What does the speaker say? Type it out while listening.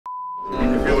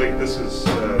I feel like this is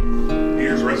New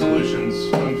Year's resolutions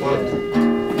unplugged.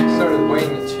 Started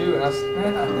weighing it too, and I was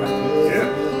Yeah.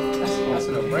 that's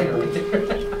a no-brainer right there.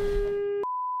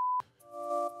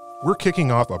 We're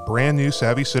kicking off a brand new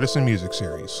Savvy Citizen music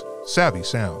series, Savvy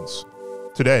Sounds.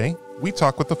 Today, we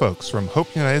talk with the folks from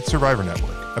Hope United Survivor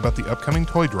Network about the upcoming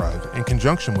toy drive in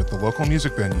conjunction with the local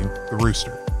music venue, The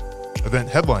Rooster. Event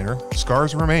headliner,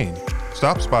 Scars Remain,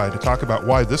 stops by to talk about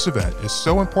why this event is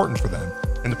so important for them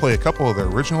and to play a couple of their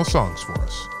original songs for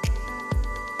us.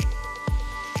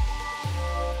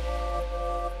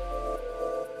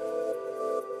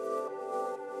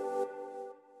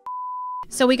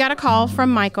 So we got a call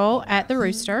from Michael at the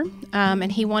Rooster,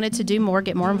 and he wanted to do more,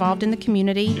 get more involved in the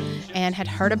community, and had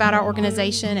heard about our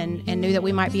organization and knew that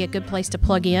we might be a good place to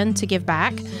plug in to give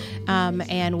back.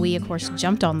 And we, of course,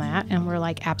 jumped on that, and we're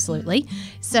like, absolutely.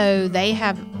 So they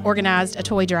have organized a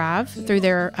toy drive through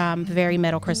their Very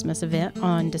Metal Christmas event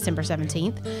on December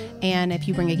 17th. And if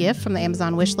you bring a gift from the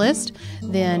Amazon wish list,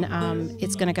 then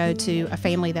it's going to go to a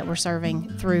family that we're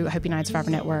serving through Hope United Survivor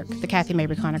Network, the Kathy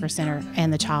Mabry Conacher Center,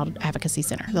 and the Child Advocacy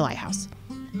Center, the Lighthouse.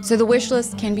 So the wish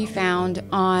list can be found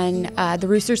on the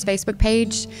Rooster's Facebook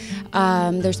page.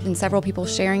 There's been several people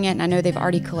sharing it, and I know they've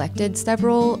already collected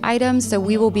several items. So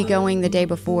we will be going the day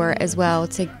before as well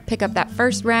to pick up that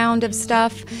first round of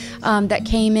stuff that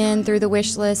came in through the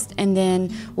wish list, and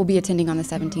then we'll be attending on the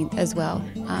 17th as well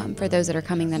for those that are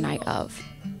coming the night of.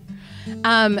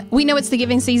 We know it's the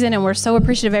giving season, and we're so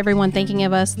appreciative of everyone thinking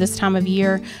of us this time of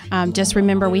year. Just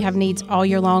remember, we have needs all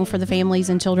year long for the families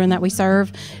and children that we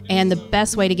serve, and the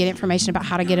best way to get information about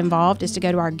how to get involved is to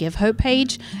go to our Give Hope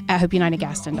page at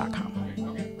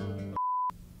hopeunitedgaston.com.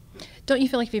 Don't you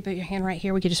feel like if you put your hand right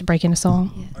here, we could just break into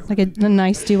song? Yeah. Like a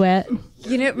nice duet?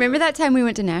 You know, remember that time we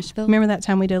went to Nashville? Remember that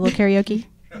time we did a little karaoke?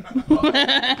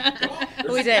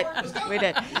 We did. We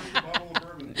did.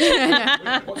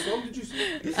 What song did you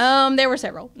sing? There were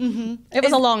several. Mm-hmm. It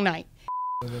was a long night.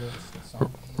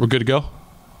 We're good to go?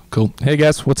 Cool. Hey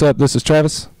guys, what's up? This is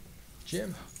Travis.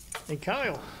 Jim. And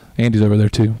Kyle. Andy's over there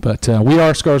too. But we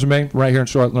are Scars Remain right here in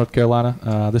Charlotte, North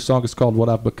Carolina. This song is called What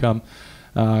I've Become.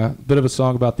 Bit of a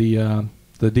song about the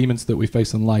demons that we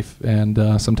face in life,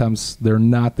 and sometimes they're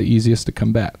not the easiest to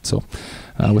combat. So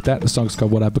with that, the song is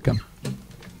called What I've Become.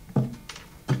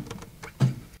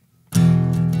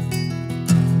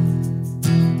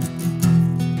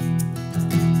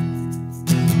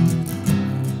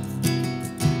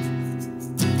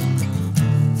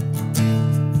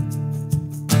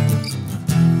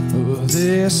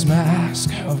 This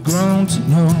mask I've grown to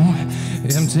know,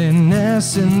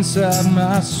 emptiness inside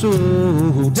my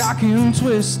soul, dark and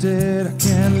twisted, I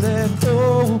can't let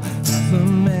go of the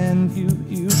man you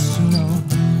used to know.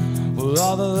 Well,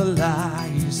 all the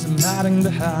lies I'm hiding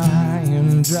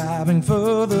behind, driving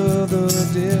further the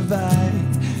divide.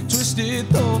 Twisted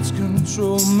thoughts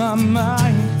control my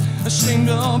mind, ashamed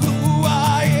of who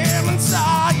I am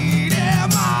inside.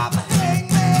 Am I the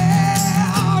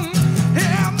hangman?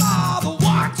 Am I the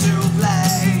one to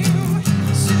blame?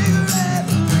 Cigarette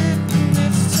lit and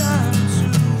it's time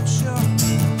to jump.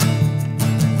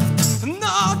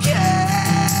 No care,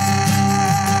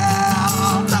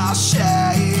 no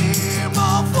shame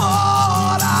of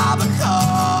what I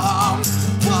become,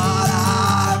 what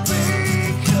I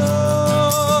become.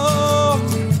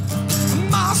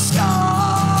 My scars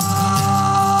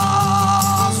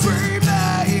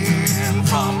remain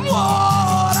from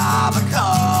what I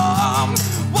become,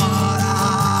 what I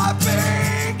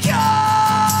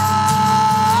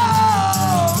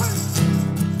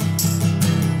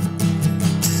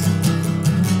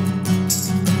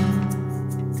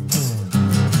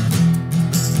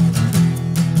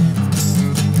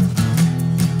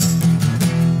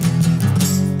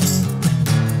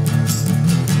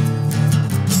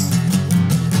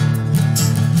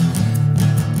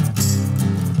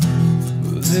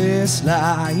This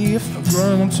life I've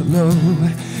grown to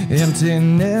love,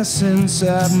 emptiness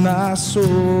inside my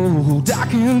soul,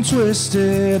 dark and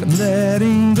twisted, I'm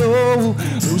letting go,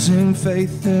 losing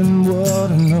faith in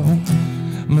what I know.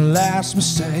 My last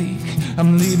mistake,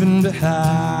 I'm leaving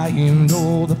behind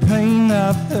all the pain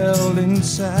I've held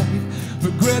inside,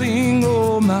 regretting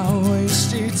all my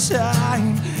wasted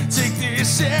time. Take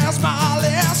this as my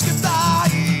last goodbye.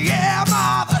 Am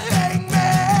I the hangman?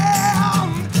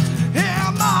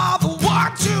 Am I the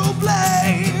one to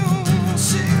blame?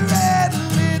 Cigarette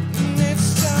lit and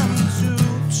it's time to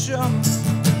jump.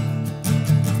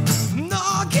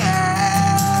 No guilt,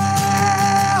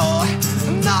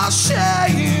 no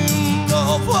shame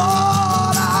of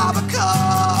what I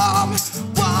become,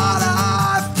 what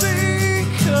I've become.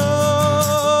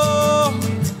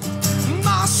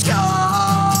 My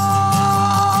scars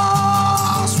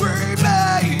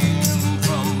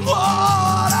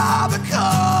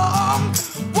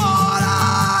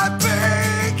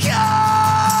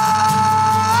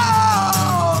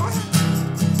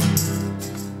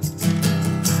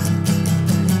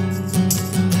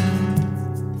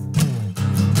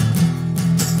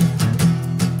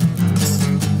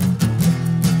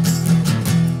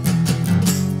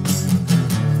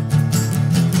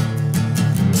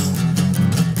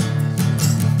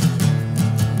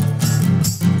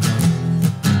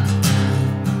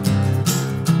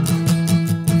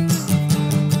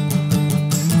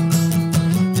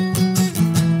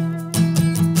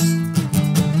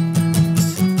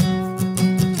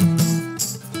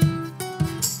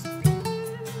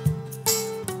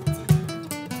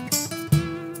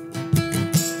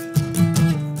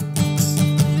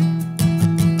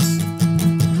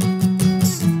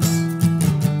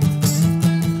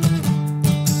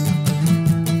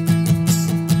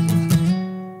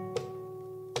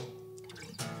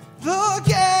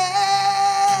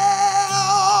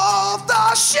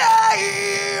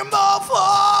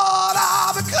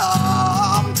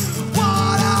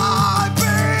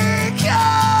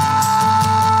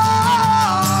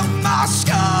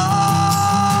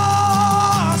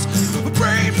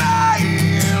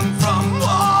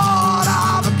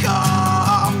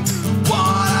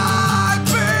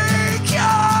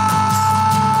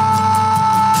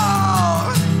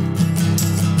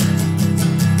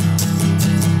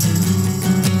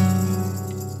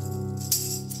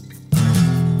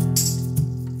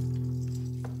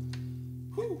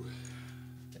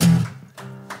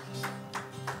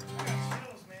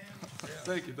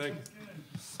Thank you.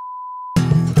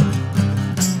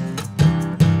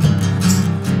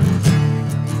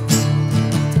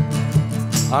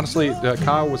 Honestly,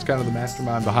 Kyle was kind of the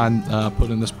mastermind behind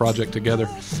putting this project together.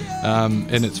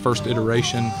 In its first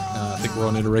iteration, I think we're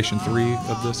on iteration 3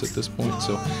 of this at this point.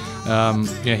 So,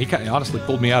 he kind of honestly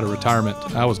pulled me out of retirement.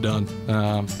 I was done,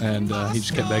 and he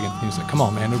just kept begging. He was like, "Come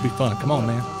on, man, it'll be fun. Come on,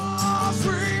 man."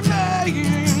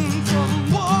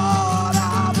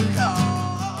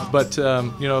 But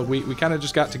we kind of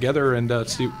just got together and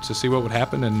see what would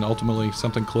happen, and ultimately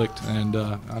something clicked, and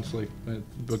honestly,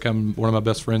 it become one of my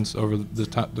best friends over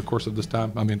the course of this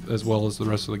time. I mean, as well as the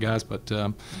rest of the guys. But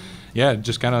it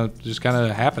just kind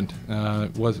of happened.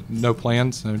 It was no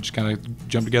plans. And just kind of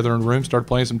jumped together in a room, started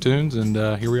playing some tunes, and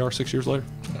here we are 6 years later.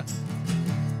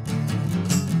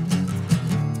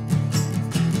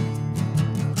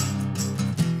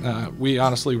 We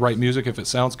honestly write music. If it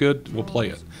sounds good, we'll play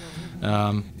it.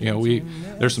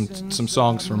 There's some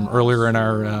songs from earlier in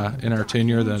our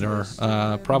tenure that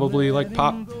are probably like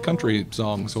pop country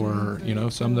songs, or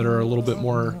some that are a little bit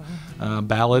more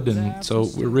ballad, and so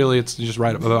it's just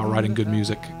about writing good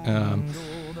music.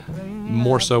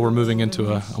 More so, we're moving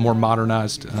into a more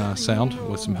modernized sound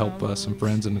with some help, some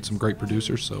friends, and some great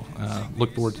producers. So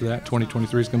look forward to that.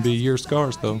 2023 is going to be a year of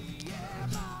scars, though.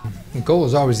 The goal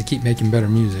is always to keep making better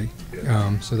music.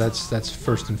 So that's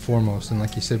first and foremost. And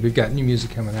like you said, we've got new music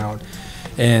coming out,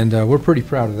 and we're pretty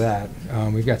proud of that.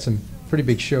 We've got some pretty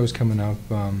big shows coming up.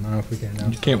 I don't know if we can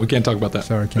announce. We can't talk about that.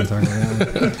 Sorry, can't talk about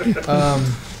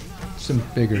that. Some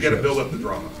bigger shows. You got to build up the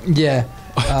drama. Yeah.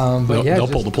 But they'll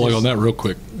pull the plug on that real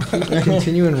quick.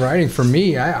 Continuing writing. For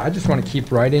me, I just want to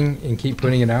keep writing and keep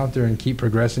putting it out there and keep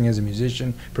progressing as a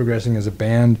musician, progressing as a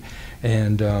band,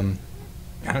 and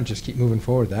I'll just keep moving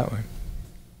forward that way.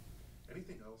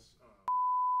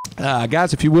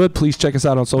 Guys, if you would, please check us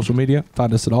out on social media.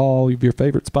 Find us at all of your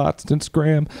favorite spots,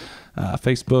 Instagram,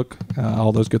 Facebook,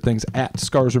 all those good things, at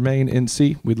Scars Remain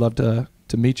NC. We'd love to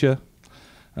meet you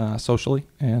socially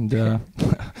and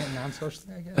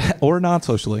non-socially, I guess. Or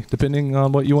non-socially, depending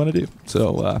on what you want to do.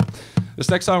 So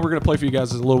this next song we're going to play for you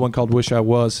guys is a little one called Wish I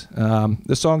Was.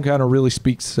 This song kind of really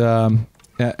speaks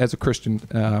as a Christian,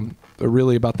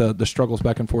 really about the struggles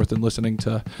back and forth and listening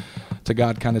to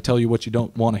God kind of tell you what you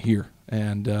don't want to hear.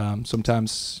 And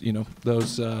sometimes,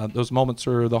 those moments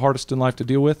are the hardest in life to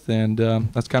deal with, and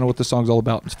that's kind of what this song's all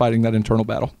about, is fighting that internal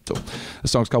battle. So the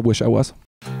song's called Wish I Was.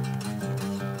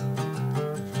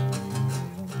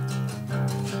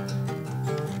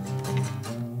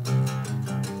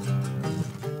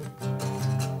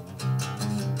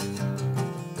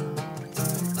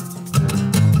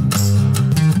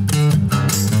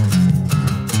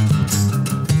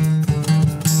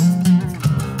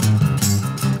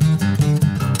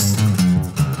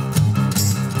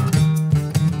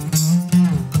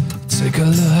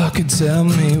 Tell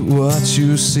me what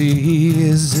you see.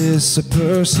 Is this a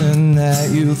person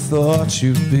that you thought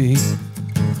you'd be?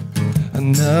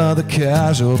 Another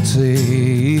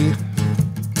casualty.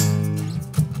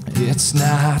 It's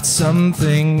not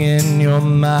something in your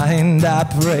mind, I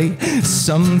pray.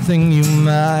 Something you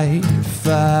might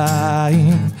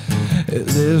find.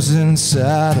 It lives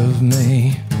inside of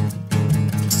me.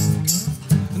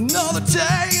 Another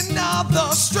day,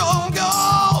 another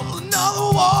struggle,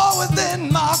 another war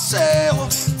within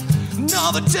myself.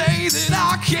 Another day that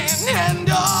I can't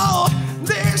handle.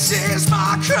 This is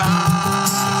my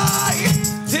cry,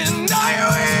 and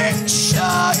I wish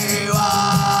I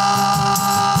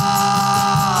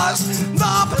was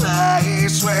the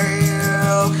place where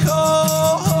you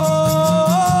come,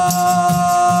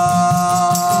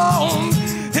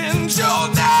 and you'll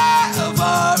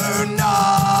never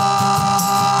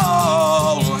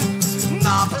know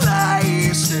the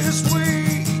places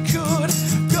we could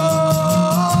go.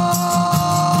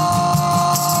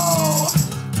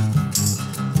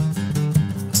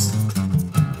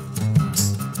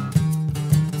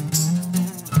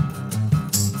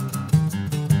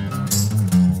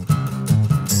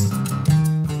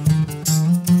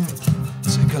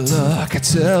 Take a look, I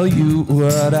tell you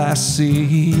what I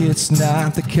see. It's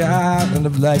not the kind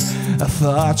of life I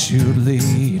thought you'd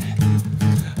lead.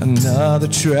 Another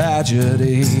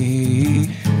tragedy.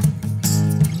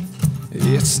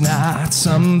 It's not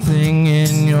something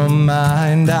in your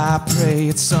mind, I pray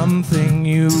it's something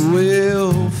you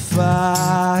will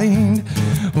find.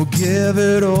 Well, give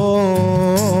it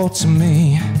all to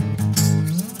me.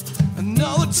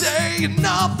 Another day,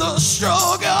 another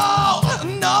struggle,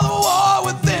 another war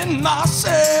within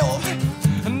myself.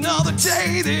 Another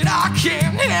day that I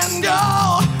can't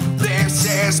handle. This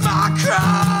is my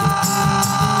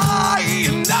cry,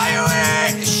 and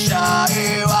I wish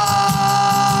I was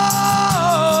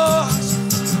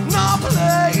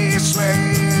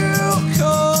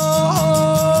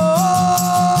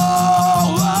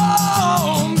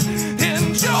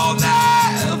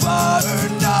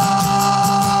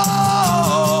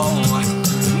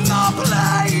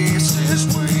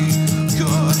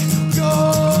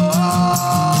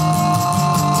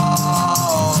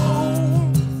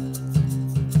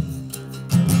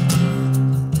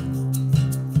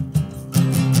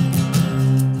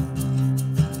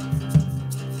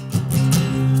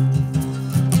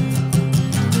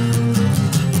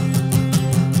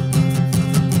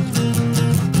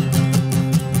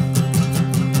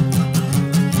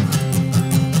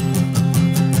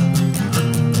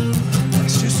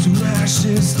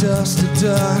ashes, dust to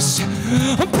dust.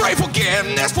 I pray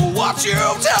forgiveness for what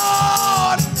you've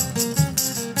done.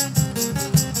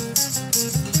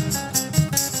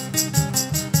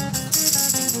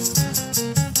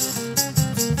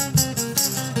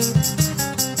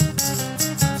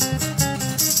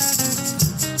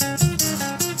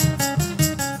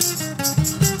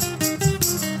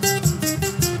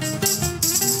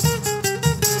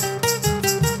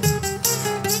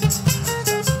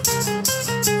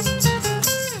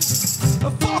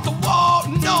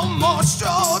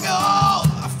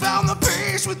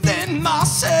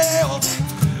 Myself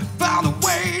found a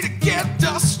way to get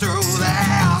us through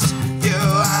this. You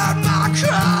heard my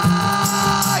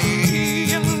cry,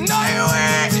 and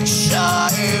I wish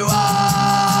I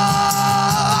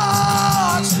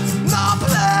was the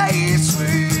place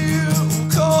where you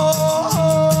call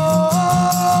home,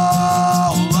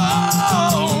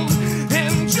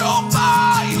 and you're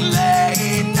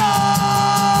finally know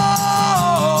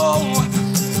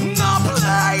the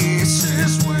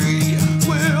places we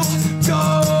will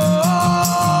go.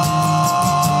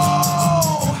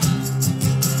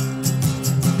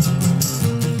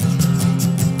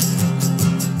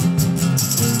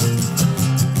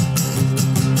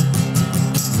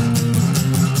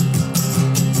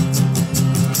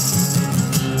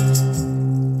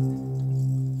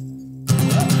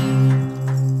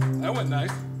 That went nice.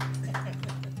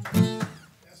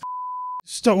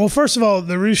 So, well, first of all,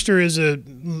 the Rooster is a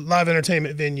live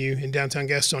entertainment venue in downtown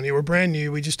Gaston. We're brand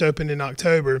new. We just opened in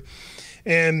October.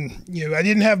 And, I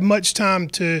didn't have much time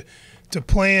to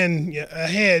plan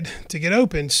ahead to get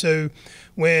open. So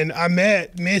when I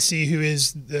met Missy, who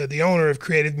is the owner of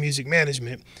Creative Music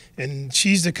Management, and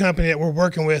she's the company that we're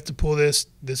working with to pull this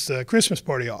Christmas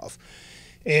party off.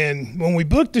 And when we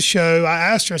booked the show, I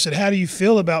asked her, I said, how do you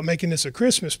feel about making this a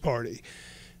Christmas party?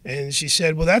 And she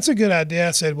said, well, that's a good idea.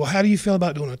 I said, well, how do you feel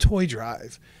about doing a toy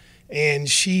drive? And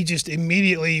she just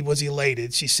immediately was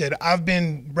elated. She said, I've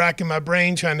been racking my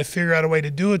brain trying to figure out a way to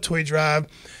do a toy drive.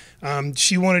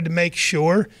 She wanted to make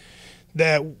sure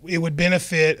that it would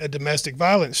benefit a domestic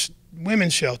violence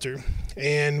women's shelter.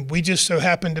 And we just so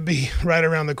happened to be right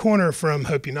around the corner from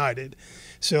Hope United.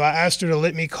 So I asked her to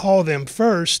let me call them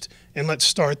first, and let's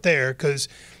start there, because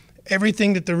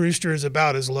everything that the Rooster is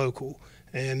about is local.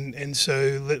 And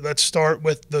so let's start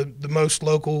with the most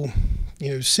local,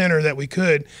 center that we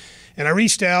could. And I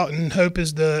reached out, and Hope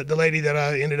is the lady that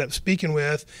I ended up speaking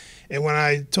with. And when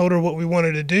I told her what we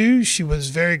wanted to do, she was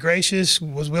very gracious,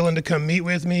 was willing to come meet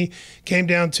with me, came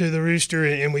down to the Rooster,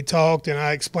 and we talked, and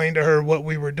I explained to her what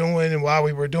we were doing and why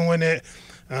we were doing it.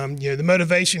 The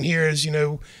motivation here is,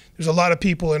 there's a lot of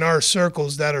people in our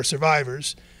circles that are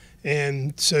survivors.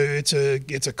 And so it's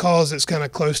a cause that's kind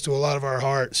of close to a lot of our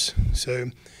hearts. So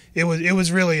it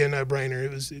was really a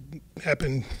no-brainer. It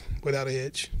happened without a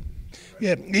hitch.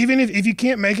 Yeah, even if you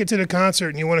can't make it to the concert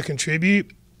and you want to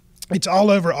contribute, it's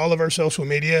all over all of our social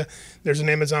media. There's an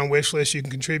Amazon wish list you can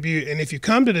contribute. And if you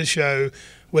come to the show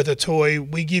with a toy,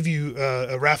 we give you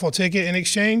a raffle ticket in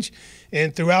exchange.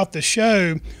 And throughout the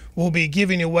show, we'll be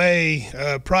giving away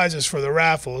prizes for the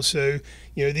raffle. So,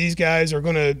 these guys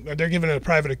they're giving a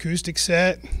private acoustic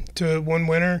set to one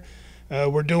winner.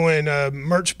 We're doing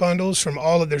merch bundles from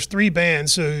there's 3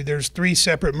 bands. So there's 3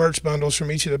 separate merch bundles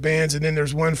from each of the bands. And then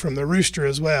there's one from the Rooster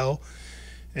as well.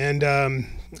 And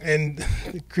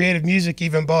Creative Music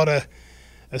even bought a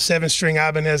 7-string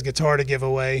Ibanez guitar to give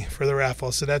away for the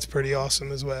raffle, so that's pretty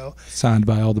awesome as well. Signed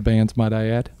by all the bands, might I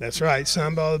add? That's right,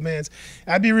 signed by all the bands.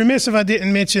 I'd be remiss if I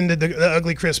didn't mention the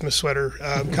Ugly Christmas Sweater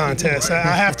contest. Right.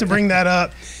 I have to bring that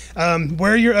up.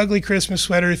 Wear your ugly Christmas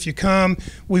sweater. If you come,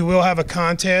 we will have a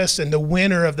contest, and the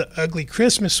winner of the Ugly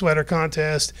Christmas Sweater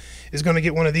contest is going to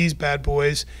get one of these bad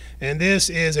boys, and this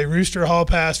is a Rooster Hall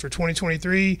Pass for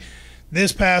 2023.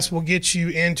 This pass will get you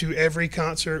into every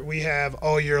concert we have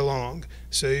all year long.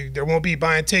 So there won't be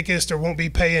buying tickets, there won't be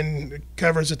paying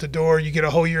covers at the door. You get a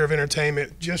whole year of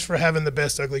entertainment just for having the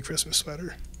best Ugly Christmas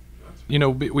Sweater.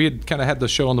 We had kind of had the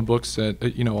show on the books,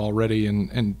 already,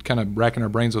 and kind of racking our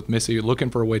brains with Missy, looking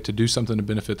for a way to do something to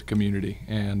benefit the community.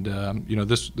 And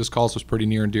this cause was pretty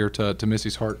near and dear to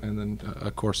Missy's heart, and then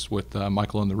of course with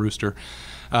Michael and the Rooster.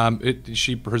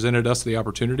 She presented us the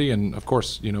opportunity, and of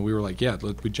course, we were like, yeah,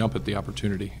 we jump at the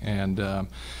opportunity. And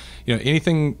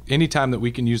anytime that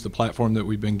we can use the platform that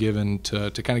we've been given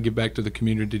to kind of give back to the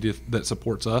community that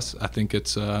supports us, I think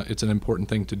it's an important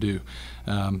thing to do.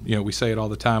 We say it all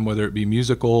the time, whether it be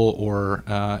musical or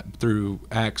through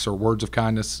acts or words of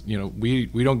kindness. We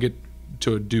don't get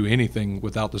to do anything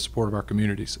without the support of our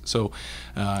communities. So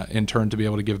in turn, to be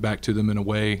able to give back to them in a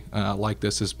way like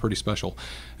this is pretty special.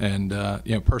 And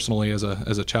personally, as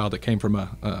a child that came from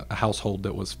a household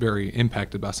that was very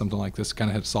impacted by something like this, kind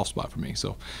of had a soft spot for me.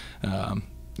 So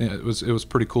it was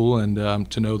pretty cool, and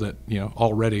to know that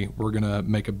already we're going to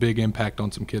make a big impact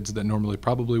on some kids that normally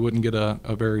probably wouldn't get a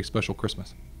very special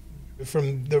Christmas.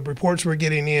 From the reports we're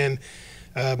getting in,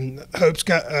 Molly's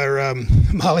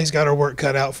got her work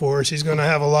cut out for her. She's going to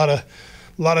have a lot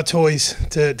of toys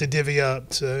to divvy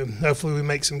up. So hopefully we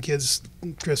make some kids'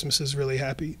 Christmases really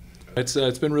happy.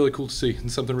 It's been really cool to see, and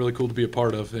something really cool to be a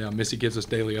part of. Missy gives us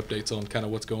daily updates on kind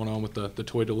of what's going on with the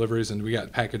toy deliveries, and we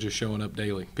got packages showing up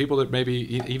daily. People that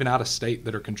maybe even out of state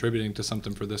that are contributing to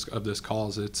something for this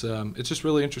cause. It's just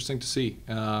really interesting to see.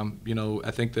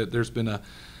 I think that there's been a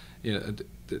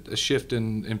shift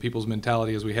in people's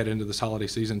mentality as we head into this holiday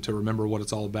season to remember what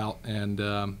it's all about. And,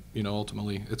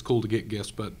 ultimately, it's cool to get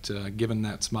gifts, but giving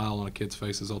that smile on a kid's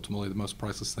face is ultimately the most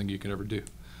priceless thing you can ever do. Yeah.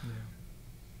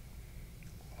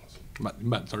 You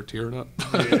might start tearing up.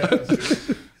 Yeah,